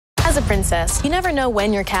As a princess, you never know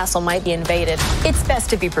when your castle might be invaded. It's best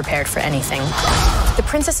to be prepared for anything. The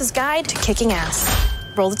Princess's Guide to Kicking Ass.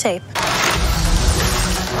 Roll the tape.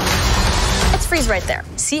 Let's freeze right there.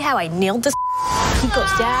 See how I nailed this? He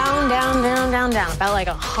goes down, down, down, down, down, about like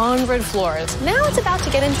 100 floors. Now it's about to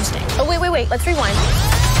get interesting. Oh, wait, let's rewind.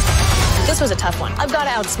 This was a tough one. I've got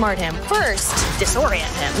to outsmart him. First, disorient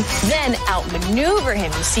him, then outmaneuver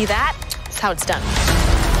him. You see that? That's how it's done.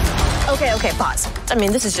 Okay, pause. I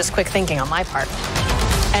mean, this is just quick thinking on my part.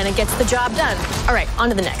 And it gets the job done. All right, on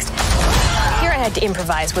to the next. Here I had to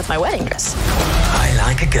improvise with my wedding dress. I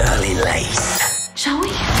like a girly lace. Shall we?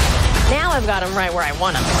 Now I've got him right where I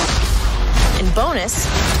want him. And bonus,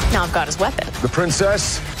 now I've got his weapon. The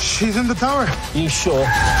princess, she's in the tower. You sure?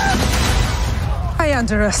 I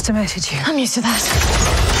underestimated you. I'm used to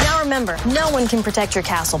that. Now remember, no one can protect your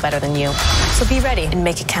castle better than you. So be ready and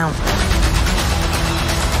make it count.